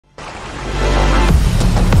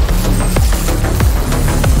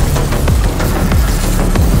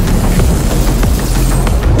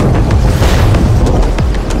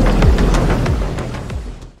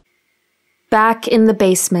Back in the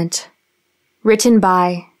Basement. Written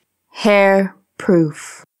by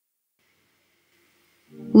HerrProof.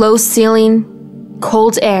 Low ceiling,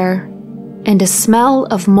 cold air, and a smell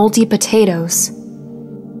of moldy potatoes.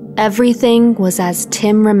 Everything was as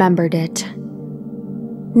Tim remembered it.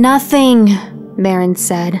 "Nothing," Marin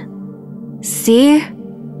said. "See?"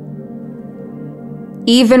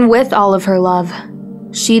 Even with all of her love,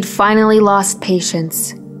 she'd finally lost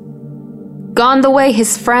patience. Gone the way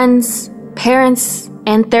his friends, parents,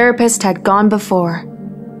 and therapist had gone before.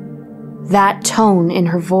 That tone in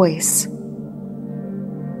her voice.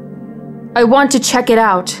 "I want to check it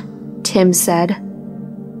out," Tim said.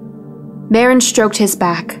 Marin stroked his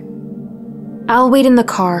back. "I'll wait in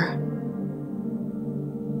the car."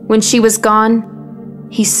 When she was gone,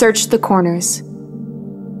 he searched the corners.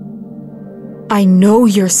 "I know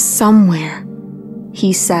you're somewhere,"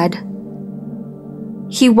 he said.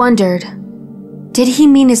 He wondered, did he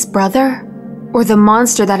mean his brother, or the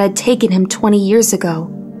monster that had taken him 20 years ago,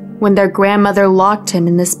 when their grandmother locked him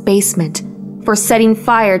in this basement for setting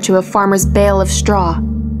fire to a farmer's bale of straw?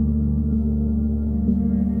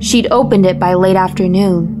 She'd opened it by late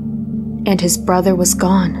afternoon, and his brother was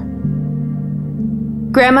gone.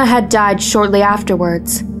 Grandma had died shortly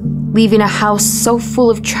afterwards, leaving a house so full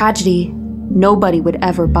of tragedy nobody would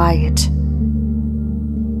ever buy it.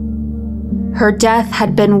 Her death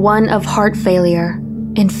had been one of heart failure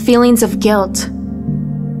and feelings of guilt.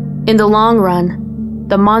 In the long run,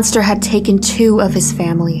 the monster had taken 2 of his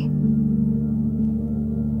family.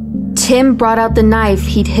 Tim brought out the knife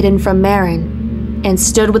he'd hidden from Marin and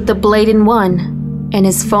stood with the blade in one and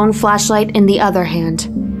his phone flashlight in the other hand.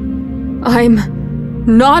 "I'm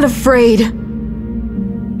not afraid,"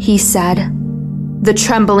 he said, the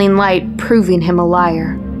trembling light proving him a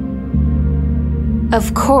liar.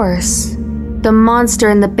 Of course, the monster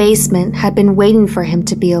in the basement had been waiting for him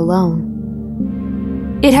to be alone.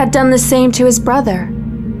 It had done the same to his brother.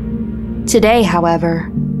 Today,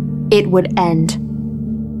 however, it would end.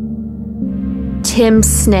 Tim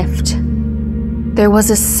sniffed. There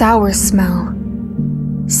was a sour smell.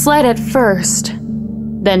 Slight at first,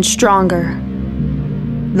 then stronger.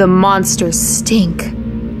 The monster's stink.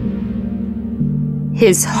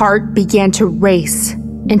 His heart began to race,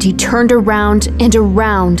 and he turned around and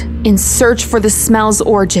around in search for the smell's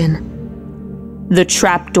origin. The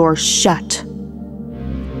trapdoor shut.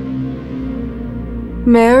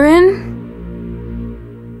 "Marin?"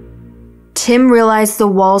 Tim realized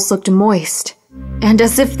the walls looked moist, and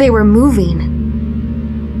as if they were moving.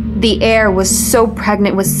 The air was so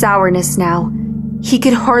pregnant with sourness now, he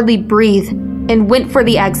could hardly breathe and went for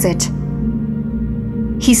the exit.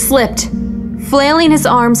 He slipped, flailing his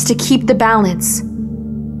arms to keep the balance.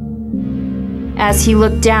 As he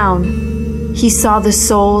looked down, he saw the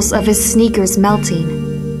soles of his sneakers melting.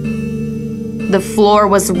 The floor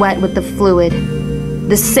was wet with the fluid,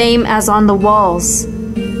 the same as on the walls,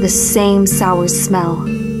 the same sour smell.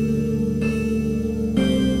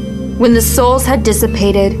 When the soles had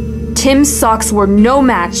dissipated, Tim's socks were no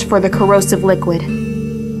match for the corrosive liquid.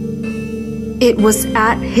 It was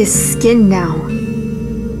at his skin now.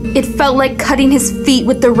 It felt like cutting his feet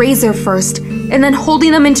with the razor first, and then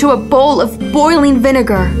holding them into a bowl of boiling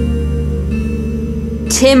vinegar.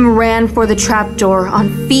 Tim ran for the trapdoor on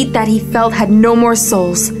feet that he felt had no more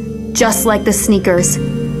soles, just like the sneakers.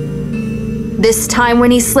 This time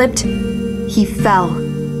when he slipped, he fell.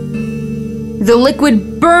 The liquid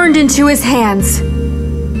burned into his hands.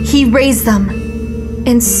 He raised them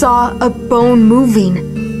and saw a bone moving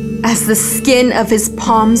as the skin of his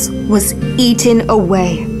palms was eaten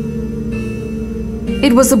away.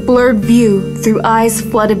 It was a blurred view through eyes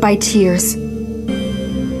flooded by tears.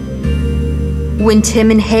 When Tim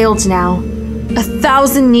inhaled now,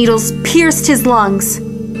 1,000 needles pierced his lungs.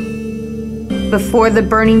 Before the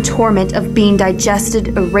burning torment of being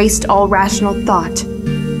digested erased all rational thought,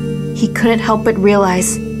 he couldn't help but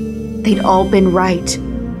realize they'd all been right.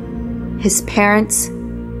 His parents,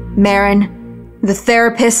 Marin, the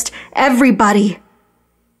therapist, everybody.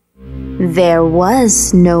 There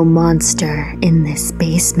was no monster in this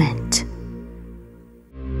basement.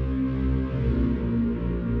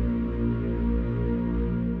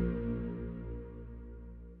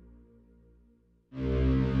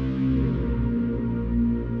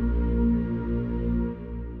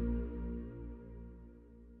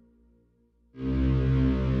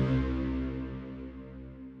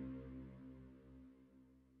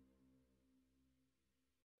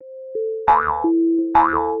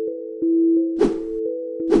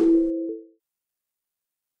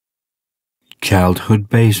 Childhood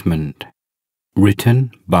Basement.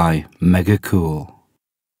 Written by Mega Cool.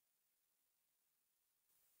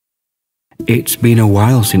 It's been a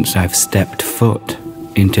while since I've stepped foot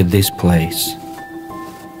into this place.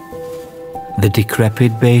 The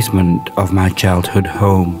decrepit basement of my childhood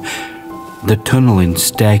home, the tunneling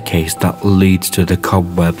staircase that leads to the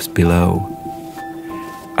cobwebs below.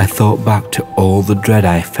 I thought back to all the dread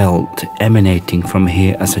I felt emanating from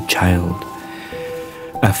here as a child.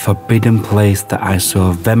 A forbidden place that I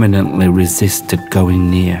so vehemently resisted going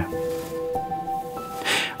near.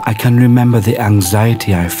 I can remember the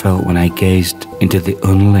anxiety I felt when I gazed into the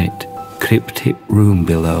unlit, cryptic room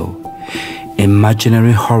below.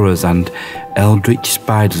 Imaginary horrors and eldritch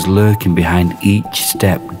spiders lurking behind each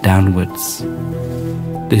step downwards.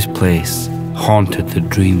 This place haunted the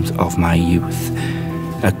dreams of my youth,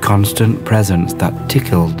 a constant presence that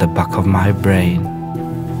tickled the back of my brain.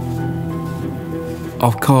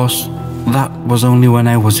 Of course, that was only when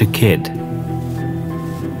I was a kid.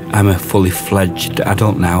 I'm a fully fledged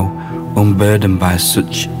adult now, unburdened by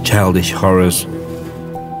such childish horrors.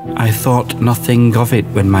 I thought nothing of it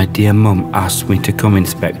when my dear mum asked me to come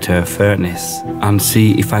inspect her furnace and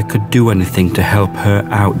see if I could do anything to help her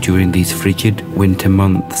out during these frigid winter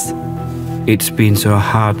months. It's been so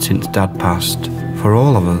hard since Dad passed, for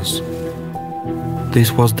all of us.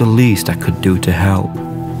 This was the least I could do to help.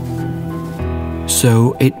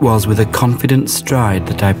 So it was with a confident stride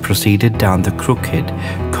that I proceeded down the crooked,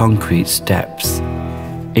 concrete steps,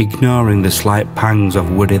 ignoring the slight pangs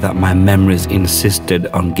of worry that my memories insisted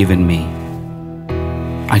on giving me.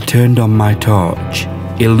 I turned on my torch,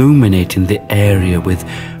 illuminating the area with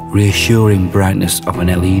reassuring brightness of an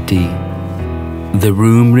LED. The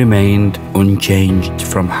room remained unchanged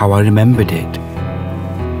from how I remembered it.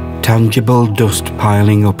 Tangible dust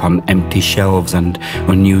piling up on empty shelves and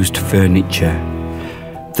unused furniture.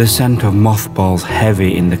 The scent of mothballs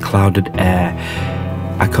heavy in the clouded air.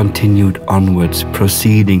 I continued onwards,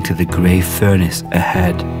 proceeding to the grey furnace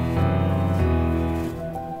ahead.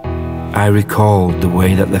 I recalled the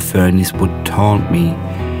way that the furnace would taunt me,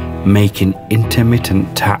 making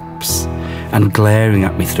intermittent taps and glaring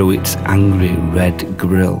at me through its angry red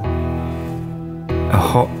grill. A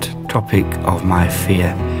hot topic of my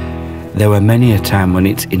fear, there were many a time when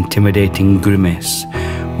its intimidating grimace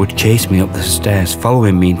would chase me up the stairs,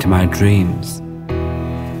 following me into my dreams.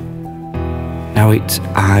 Now its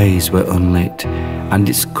eyes were unlit and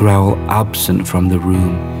its growl absent from the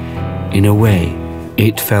room. In a way,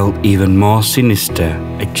 it felt even more sinister,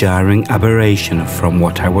 a jarring aberration from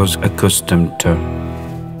what I was accustomed to.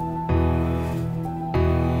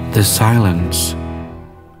 The silence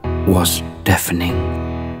was deafening.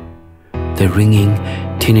 The ringing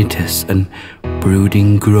tinnitus and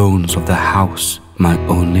brooding groans of the house, my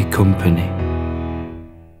only company.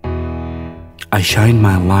 I shined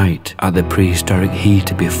my light at the prehistoric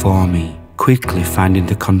heater before me, quickly finding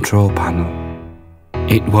the control panel.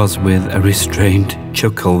 It was with a restrained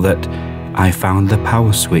chuckle that I found the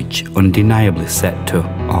power switch undeniably set to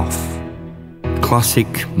off.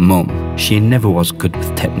 Classic mum, she never was good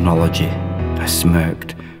with technology. I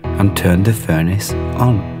smirked and turned the furnace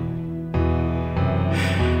on.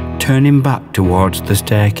 Turning back towards the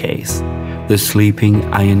staircase, the sleeping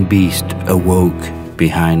iron beast awoke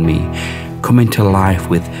behind me, coming to life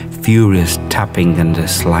with furious tapping and a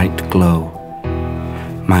slight glow.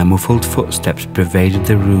 My muffled footsteps pervaded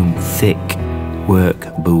the room, thick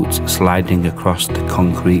work boots sliding across the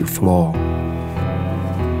concrete floor.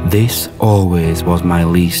 This always was my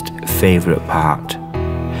least favourite part.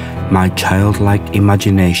 My childlike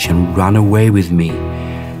imagination ran away with me,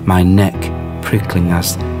 my neck prickling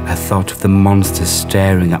as I thought of the monsters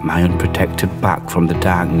staring at my unprotected back from the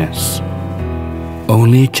darkness.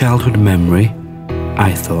 Only a childhood memory,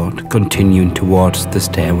 I thought, continuing towards the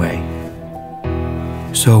stairway.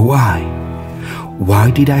 So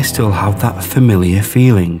why did I still have that familiar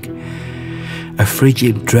feeling? A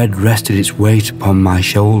frigid dread rested its weight upon my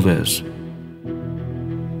shoulders.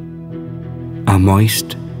 A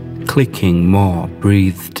moist, clicking maw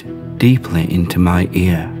breathed deeply into my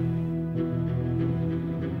ear.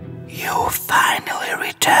 "You'll find